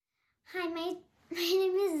Hi, my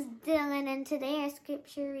name is Dylan, and today our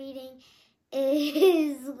scripture reading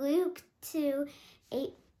is Luke 2,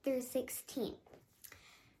 8 through 16.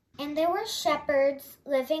 And there were shepherds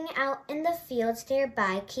living out in the fields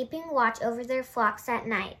nearby, keeping watch over their flocks at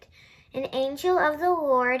night. An angel of the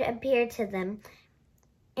Lord appeared to them,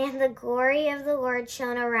 and the glory of the Lord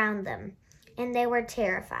shone around them, and they were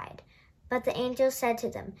terrified. But the angel said to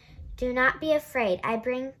them, "Do not be afraid. I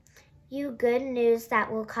bring you good news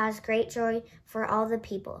that will cause great joy for all the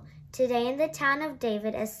people. Today in the town of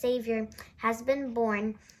David, a Savior has been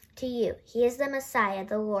born to you. He is the Messiah,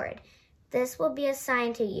 the Lord. This will be a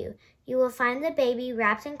sign to you. You will find the baby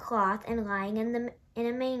wrapped in cloth and lying in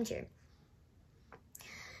a manger."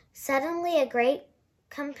 Suddenly a great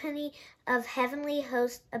company of heavenly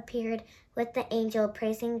hosts appeared with the angel,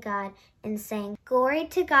 praising God and saying, "Glory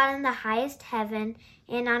to God in the highest heaven,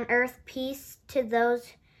 and on earth peace to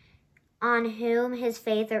those on whom his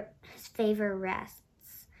favor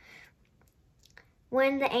rests."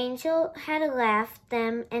 When the angel had left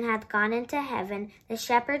them and had gone into heaven, the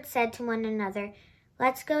shepherds said to one another,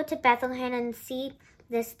 "Let's go to Bethlehem and see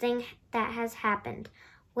this thing that has happened,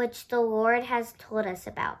 which the Lord has told us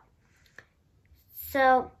about."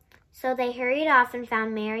 So they hurried off and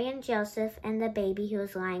found Mary and Joseph and the baby who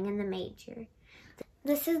was lying in the manger.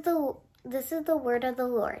 This is the word of the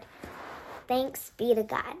Lord. Thanks be to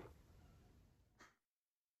God.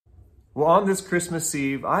 Well, on this Christmas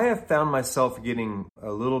Eve, I have found myself getting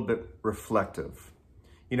a little bit reflective.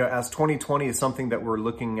 As 2020 is something that we're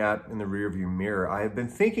looking at in the rearview mirror, I have been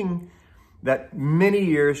thinking that many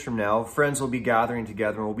years from now, friends will be gathering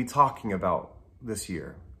together and we'll be talking about this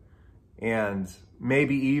year. And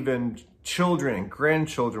maybe even children and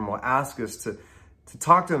grandchildren will ask us to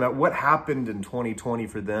talk to them about what happened in 2020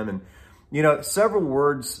 for them. And, several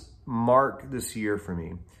words mark this year for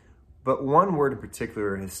me. But one word in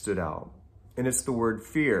particular has stood out, and it's the word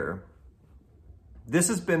fear. This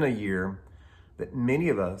has been a year that many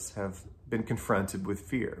of us have been confronted with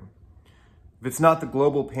fear. If it's not the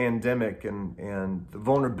global pandemic and the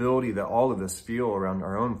vulnerability that all of us feel around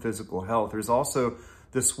our own physical health, there's also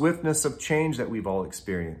the swiftness of change that we've all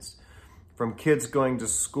experienced. From kids going to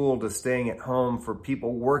school to staying at home, for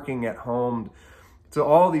people working at home, to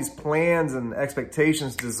all these plans and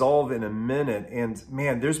expectations dissolve in a minute. And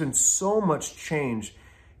man, there's been so much change.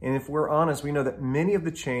 And if we're honest, we know that many of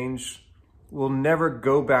the change will never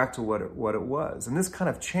go back to what it was. And this kind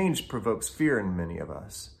of change provokes fear in many of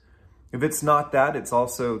us. If it's not that, it's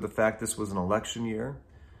also the fact this was an election year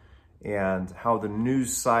and how the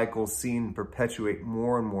news cycle seemed to perpetuate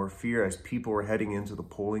more and more fear as people were heading into the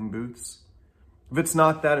polling booths. If it's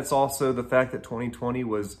not that, it's also the fact that 2020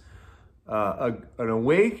 was an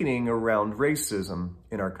awakening around racism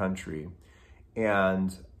in our country,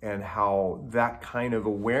 and how that kind of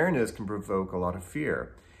awareness can provoke a lot of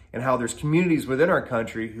fear, and how there's communities within our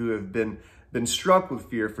country who have been struck with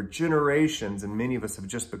fear for generations, and many of us have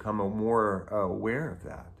just become more aware of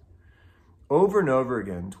that. Over and over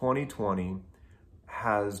again, 2020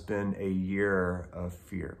 has been a year of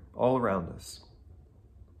fear all around us.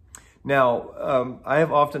 Now, I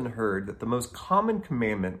have often heard that the most common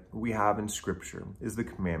commandment we have in Scripture is the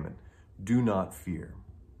commandment, "Do not fear."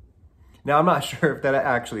 Now, I'm not sure if that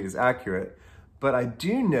actually is accurate, but I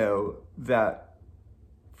do know that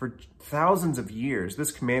for thousands of years,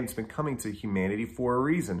 this commandment's been coming to humanity for a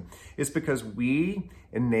reason. It's because we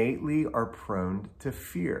innately are prone to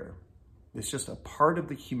fear. It's just a part of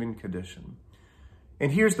the human condition.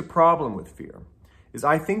 And here's the problem with fear. Is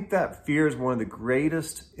I think that fear is one of the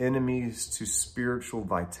greatest enemies to spiritual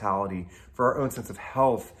vitality, for our own sense of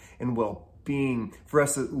health and well-being, for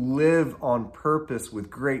us to live on purpose with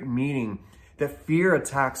great meaning, that fear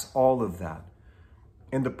attacks all of that.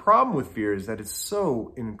 And the problem with fear is that it's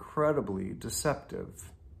so incredibly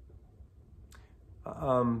deceptive.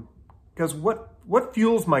 Because what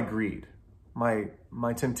fuels my greed,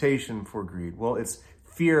 my temptation for greed? Well, it's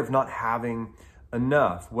fear of not having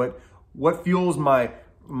enough. What fuels my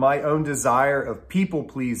own desire of people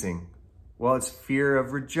pleasing? Well, it's fear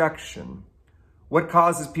of rejection. What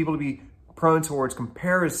causes people to be prone towards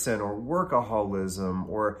comparison or workaholism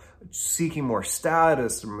or seeking more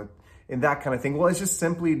status and that kind of thing? Well, it's just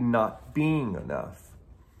simply not being enough.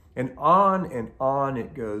 And on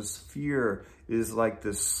it goes. Fear is like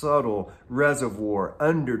this subtle reservoir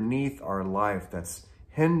underneath our life that's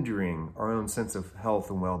hindering our own sense of health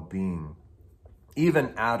and well-being.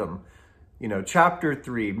 Even Adam, chapter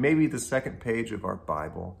 3, maybe the second page of our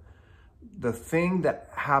Bible, the thing that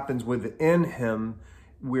happens within him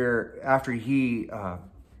where after he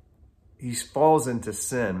falls into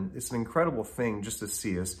sin, it's an incredible thing just to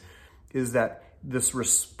see us, is that this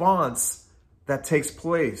response that takes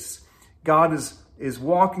place. God is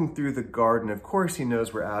walking through the garden. Of course, he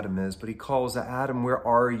knows where Adam is, but he calls, Adam, where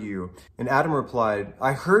are you? And Adam replied,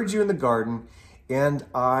 I heard you in the garden, and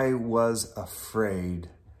I was afraid.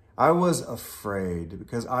 I was afraid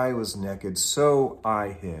because I was naked, so I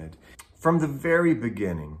hid. From the very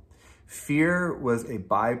beginning, fear was a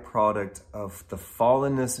byproduct of the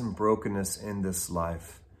fallenness and brokenness in this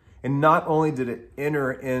life. And not only did it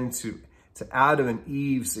enter into Adam and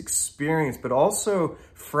Eve's experience, but also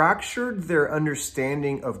fractured their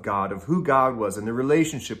understanding of God, of who God was and their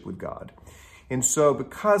relationship with God. And so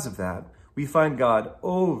because of that, we find God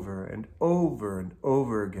over and over and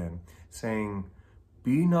over again saying,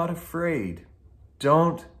 be not afraid.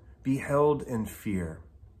 Don't be held in fear.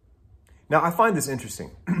 Now, I find this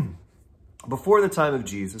interesting. Before the time of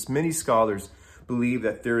Jesus, many scholars believe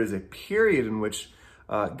that there is a period in which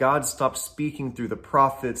God stopped speaking through the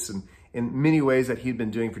prophets and in many ways that he'd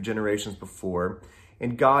been doing for generations before.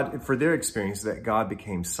 And God, for their experience, that God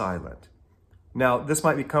became silent. Now, this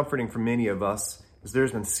might be comforting for many of us, as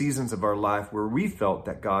there's been seasons of our life where we felt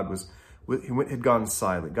that God had gone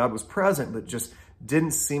silent. God was present, but just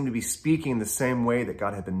didn't seem to be speaking the same way that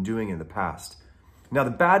God had been doing in the past. Now,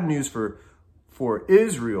 the bad news for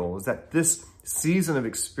Israel is that this season of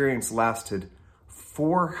experience lasted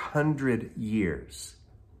 400 years.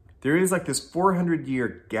 There is like this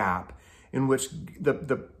 400-year gap in which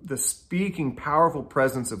the speaking, powerful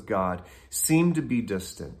presence of God seemed to be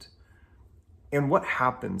distant. And what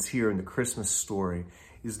happens here in the Christmas story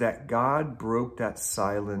is that God broke that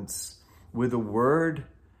silence with a word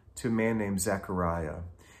to a man named Zechariah.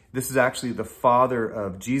 This is actually the father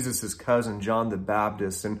of Jesus' cousin, John the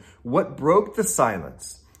Baptist. And what broke the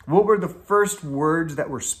silence? What were the first words that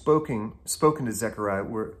were spoken to Zechariah?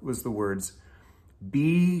 Was the words,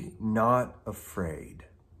 be not afraid.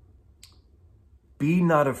 Be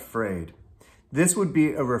not afraid. This would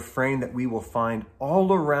be a refrain that we will find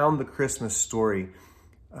all around the Christmas story.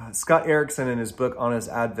 Scott Erickson in his book On His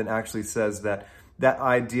Advent actually says that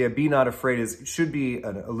idea, be not afraid, should be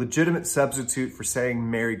a legitimate substitute for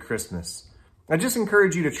saying Merry Christmas. I just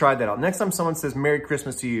encourage you to try that out. Next time someone says Merry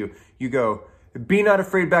Christmas to you, you go, be not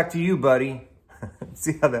afraid back to you, buddy.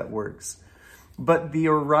 See how that works. But the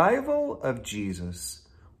arrival of Jesus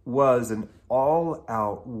was an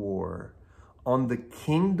all-out war on the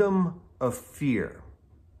kingdom of fear.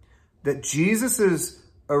 That Jesus's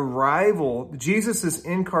arrival, Jesus's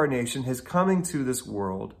incarnation, his coming to this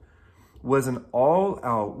world, was an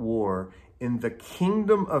all-out war in the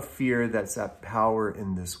kingdom of fear that's at power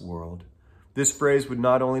in this world. This phrase would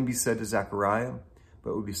not only be said to Zechariah,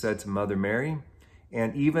 but would be said to Mother Mary,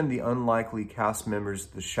 and even the unlikely cast members,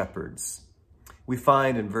 the shepherds. We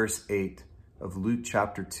find in verse 8 of Luke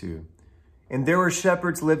chapter 2, and there were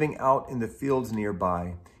shepherds living out in the fields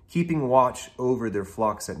nearby, keeping watch over their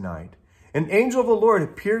flocks at night. An angel of the Lord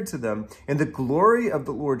appeared to them, and the glory of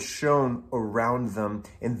the Lord shone around them,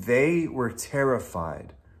 and they were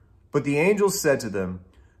terrified. But the angel said to them,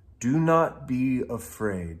 do not be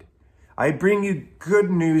afraid. I bring you good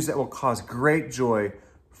news that will cause great joy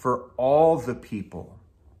for all the people.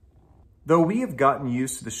 Though we have gotten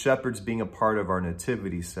used to the shepherds being a part of our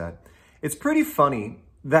nativity set, it's pretty funny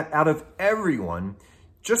that out of everyone,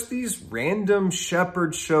 just these random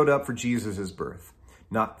shepherds showed up for Jesus' birth.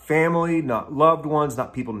 Not family, not loved ones,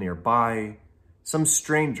 not people nearby, some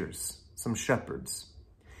strangers, some shepherds.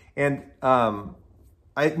 And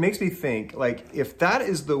it makes me think, like, if that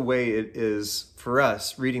is the way it is for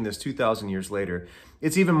us reading this 2,000 years later,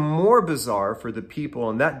 it's even more bizarre for the people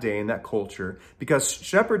in that day, in that culture, because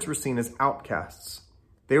shepherds were seen as outcasts.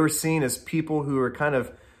 They were seen as people who were kind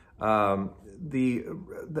of the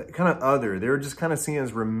kind of other. They were just kind of seen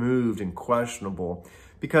as removed and questionable.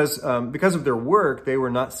 Because of their work, they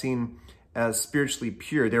were not seen as spiritually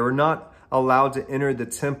pure. They were not allowed to enter the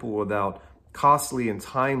temple without costly and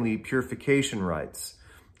timely purification rites.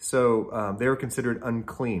 So they were considered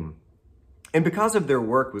unclean. And because of their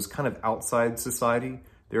work was kind of outside society,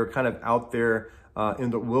 they were kind of out there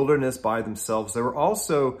in the wilderness by themselves. They were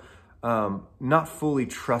also not fully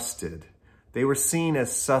trusted. They were seen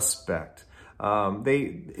as suspect.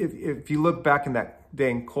 If you look back in that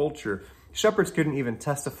day in culture, shepherds couldn't even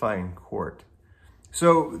testify in court.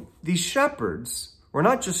 So these shepherds were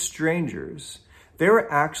not just strangers. They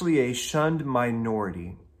were actually a shunned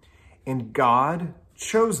minority. And God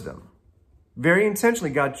chose them. Very intentionally,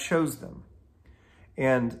 God chose them.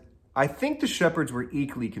 And I think the shepherds were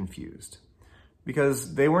equally confused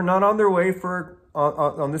because they were not on their way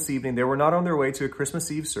on this evening. They were not on their way to a Christmas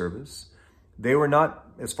Eve service. They were not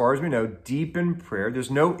as far as we know, deep in prayer.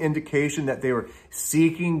 There's no indication that they were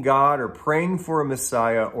seeking God or praying for a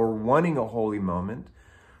Messiah or wanting a holy moment.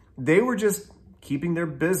 They were just keeping their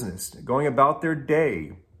business, going about their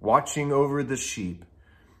day, watching over the sheep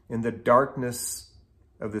in the darkness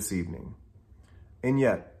of this evening. And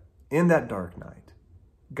yet, in that dark night,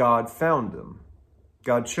 God found them.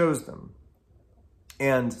 God chose them.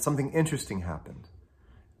 And something interesting happened.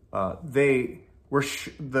 The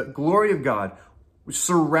glory of God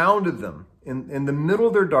surrounded them. In the middle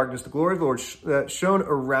of their darkness, the glory of the Lord shone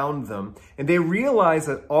around them. And they realized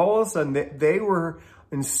that all of a sudden they were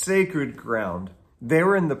in sacred ground. They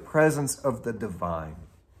were in the presence of the divine.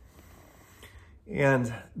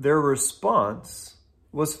 And their response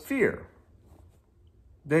was fear.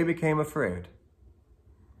 They became afraid.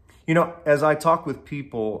 You know, as I talk with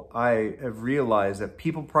people, I have realized that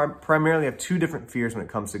people primarily have two different fears when it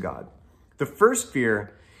comes to God. The first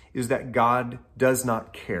fear is that God does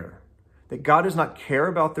not care. That God does not care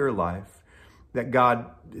about their life. That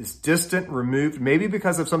God is distant, removed, maybe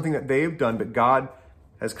because of something that they have done, but God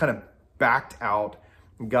has kind of backed out.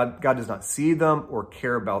 God does not see them or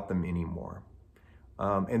care about them anymore.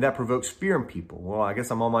 And that provokes fear in people. Well, I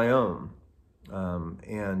guess I'm on my own.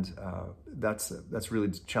 That's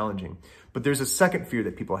really challenging. But there's a second fear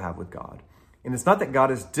that people have with God. And it's not that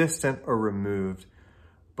God is distant or removed,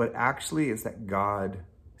 but actually it's that God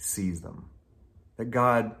sees them. That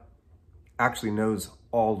God actually knows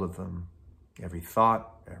all of them. Every thought,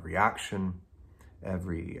 every action,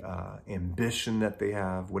 every ambition that they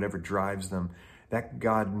have, whatever drives them, that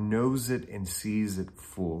God knows it and sees it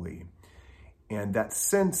fully. And that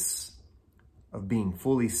sense of being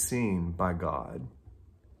fully seen by God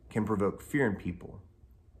can provoke fear in people.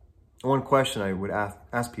 One question I would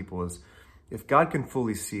ask people is, if God can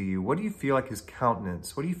fully see you, what do you feel like his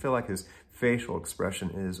countenance, what do you feel like his facial expression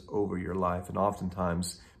is over your life? And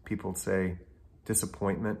oftentimes people say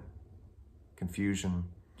disappointment, confusion.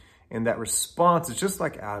 And that response is just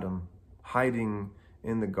like Adam, hiding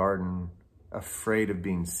in the garden, afraid of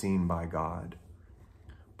being seen by God.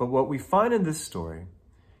 But what we find in this story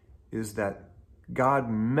is that God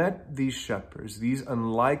met these shepherds, these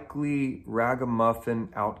unlikely ragamuffin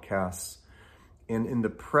outcasts, and in the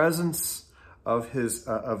presence of his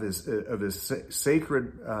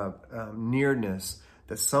sacred nearness,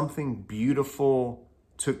 that something beautiful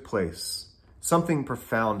took place. Something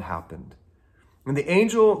profound happened. And the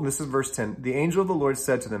angel, this is verse 10, the angel of the Lord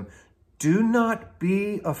said to them, "Do not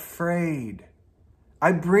be afraid.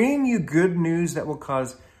 I bring you good news that will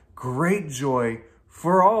cause great joy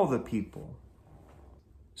for all the people."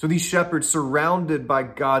 So these shepherds, surrounded by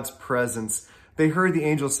God's presence, they heard the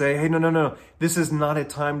angel say, "Hey, no. This is not a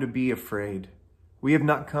time to be afraid. We have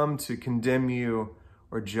not come to condemn you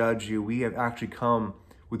or judge you. We have actually come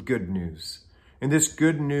with good news. And this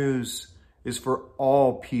good news is for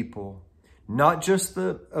all people, not just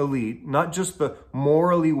the elite, not just the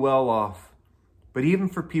morally well-off, but even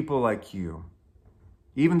for people like you.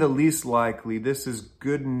 Even the least likely, this is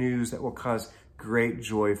good news that will cause great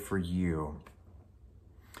joy for you."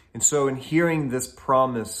 And so in hearing this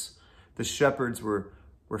promise, the shepherds were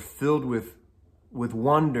filled with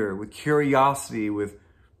wonder, with curiosity, with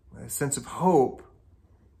a sense of hope.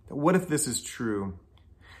 What if this is true?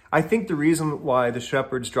 I think the reason why the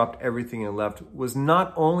shepherds dropped everything and left was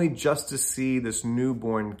not only just to see this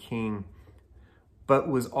newborn king, but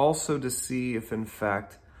was also to see if, in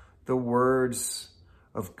fact, the words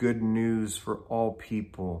of good news for all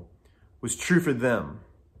people was true for them.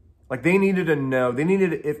 Like they needed to know, they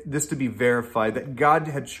needed this to be verified, that God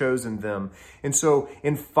had chosen them. And so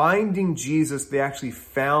in finding Jesus, they actually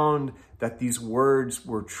found that these words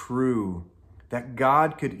were true, that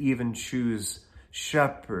God could even choose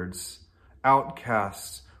shepherds,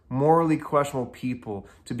 outcasts, morally questionable people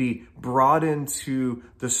to be brought into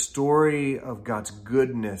the story of God's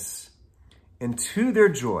goodness. And to their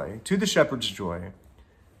joy, to the shepherds' joy,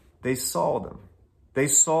 they saw them. They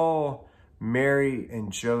saw Mary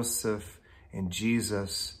and Joseph and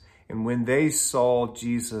Jesus. And when they saw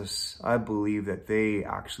Jesus, I believe that they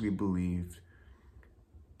actually believed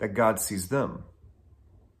that God sees them.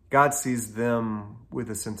 God sees them with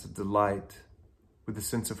a sense of delight, with a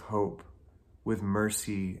sense of hope, with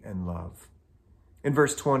mercy and love. In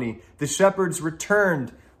verse 20, the shepherds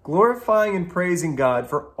returned, glorifying and praising God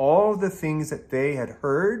for all the things that they had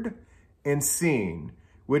heard and seen,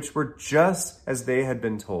 which were just as they had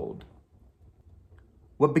been told.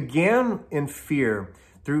 What began in fear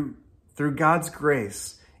through God's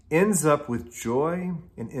grace ends up with joy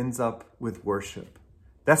and ends up with worship.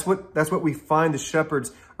 That's what we find the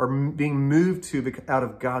shepherds are being moved to out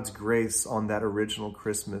of God's grace on that original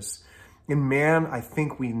Christmas. And man, I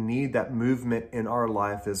think we need that movement in our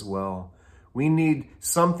life as well. We need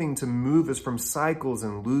something to move us from cycles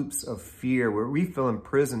and loops of fear where we feel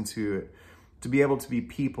imprisoned to it, to be able to be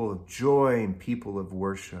people of joy and people of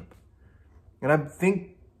worship. And I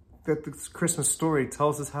think that this Christmas story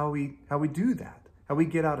tells us how we do that, how we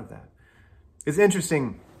get out of that. It's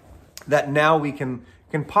interesting that now we can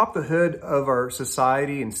pop the hood of our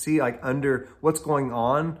society and see like under what's going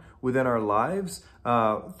on within our lives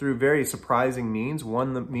through very surprising means. One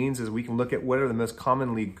of the means is we can look at what are the most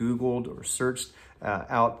commonly Googled or searched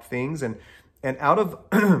out things, and out of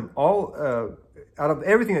out of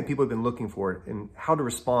everything that people have been looking for and how to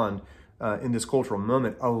respond in this cultural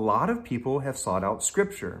moment, a lot of people have sought out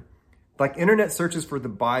Scripture. Like internet searches for the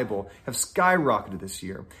Bible have skyrocketed this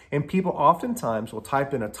year, and people oftentimes will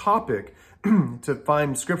type in a topic to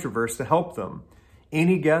find Scripture verse to help them.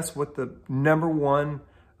 Any guess what the number one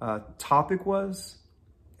topic was?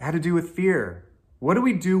 It had to do with fear. What do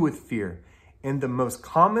we do with fear? And the most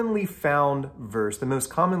commonly found verse, the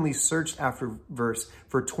most commonly searched after verse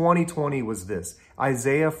for 2020 was this,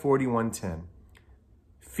 Isaiah 41:10.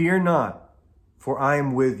 Fear not, for I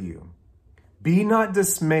am with you. Be not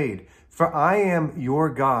dismayed, for I am your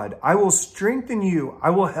God. I will strengthen you.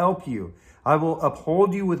 I will help you. I will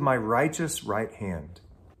uphold you with my righteous right hand.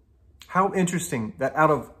 How interesting that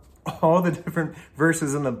out of all the different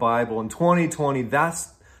verses in the Bible in 2020,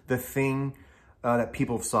 that's the thing that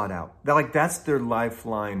people have sought out. That's their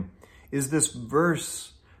lifeline, is this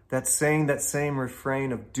verse that's saying that same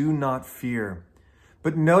refrain of do not fear.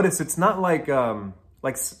 But notice it's not like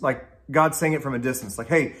God saying it from a distance. Like,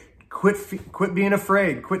 hey, quit being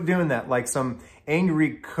afraid. Quit doing that. Like some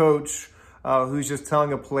angry coach who's just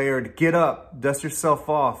telling a player to get up, dust yourself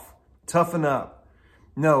off, toughen up.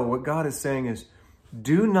 No, what God is saying is,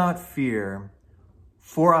 do not fear,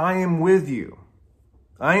 for I am with you.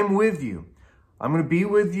 I am with you. I'm going to be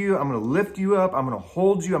with you. I'm going to lift you up. I'm going to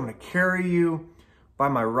hold you. I'm going to carry you by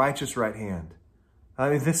my righteous right hand. I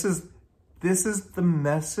mean, this is the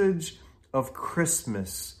message of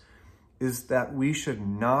Christmas, is that we should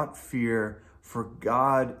not fear, for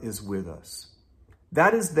God is with us.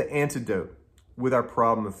 That is the antidote with our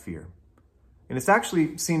problem of fear. And it's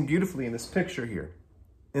actually seen beautifully in this picture here.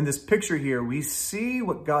 In this picture here, we see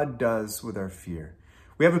what God does with our fear.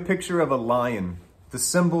 We have a picture of a lion, the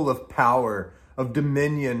symbol of power, of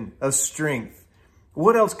dominion, of strength.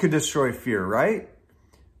 What else could destroy fear, right?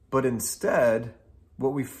 But instead,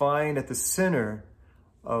 what we find at the center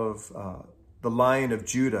of the Lion of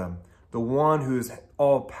Judah, the one who is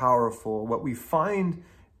all-powerful, what we find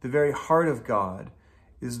the very heart of God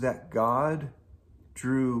is that God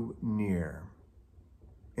drew near.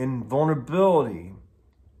 In vulnerability,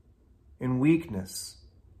 in weakness,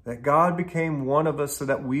 that God became one of us so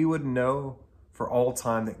that we would know for all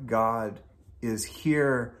time that God is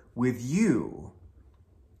here with you.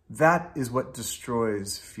 That is what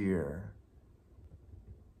destroys fear.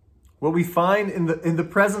 What we find in the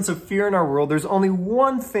presence of fear in our world, there's only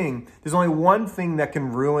one thing that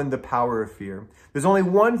can ruin the power of fear. There's only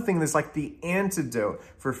one thing that's like the antidote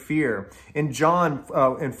for fear. In 1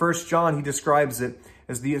 John, he describes it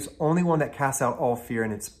as the only one that casts out all fear,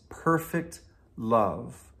 and it's perfect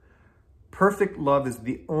love. Perfect love is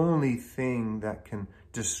the only thing that can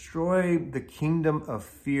destroy the kingdom of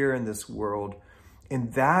fear in this world.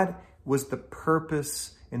 And that was the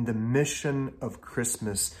purpose and the mission of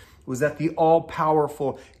Christmas, was that the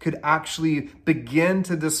all-powerful could actually begin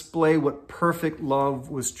to display what perfect love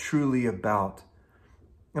was truly about.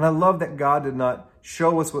 And I love that God did not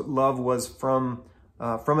show us what love was from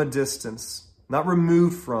a distance, not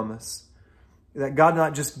removed from us. That God did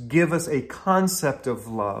not just give us a concept of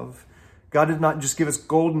love. God did not just give us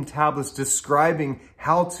golden tablets describing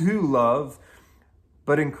how to love.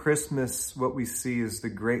 But in Christmas, what we see is the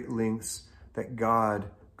great lengths that God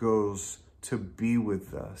goes to be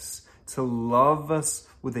with us, to love us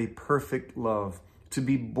with a perfect love, to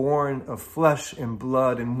be born of flesh and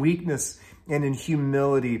blood and weakness and in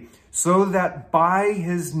humility, so that by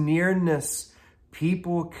his nearness,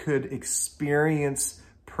 people could experience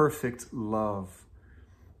perfect love.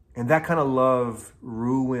 And that kind of love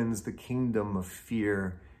ruins the kingdom of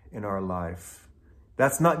fear in our life.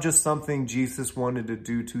 That's not just something Jesus wanted to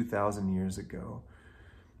do 2,000 years ago,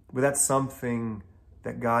 but that's something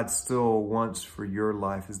that God still wants for your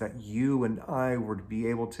life, is that you and I were to be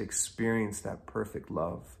able to experience that perfect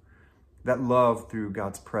love, that love through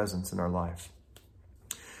God's presence in our life.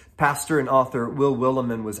 Pastor and author Will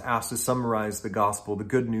Willimon was asked to summarize the gospel, the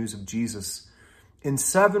good news of Jesus, in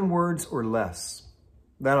 7 words or less.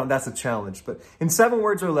 That's a challenge, but in 7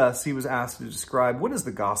 words or less, he was asked to describe what is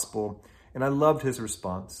the gospel, and I loved his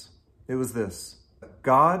response. It was this: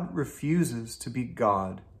 God refuses to be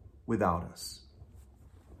God without us.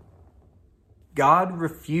 God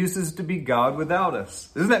refuses to be God without us.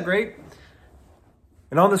 Isn't that great?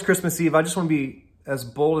 And on this Christmas Eve, I just want to be as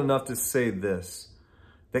bold enough to say this,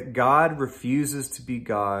 that God refuses to be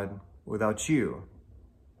God without you,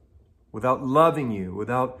 without loving you,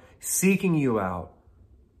 without seeking you out,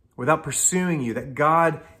 without pursuing you. That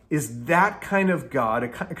God is that kind of God, a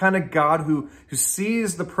kind of God who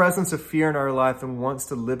sees the presence of fear in our life and wants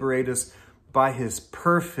to liberate us by his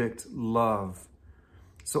perfect love.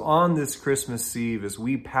 So on this Christmas Eve, as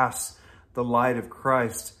we pass the light of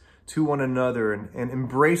Christ to one another and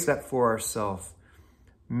embrace that for ourselves,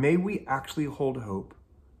 may we actually hold hope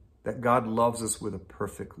that God loves us with a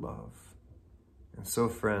perfect love. And so,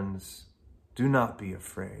 friends, do not be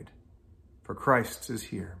afraid, for Christ is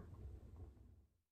here.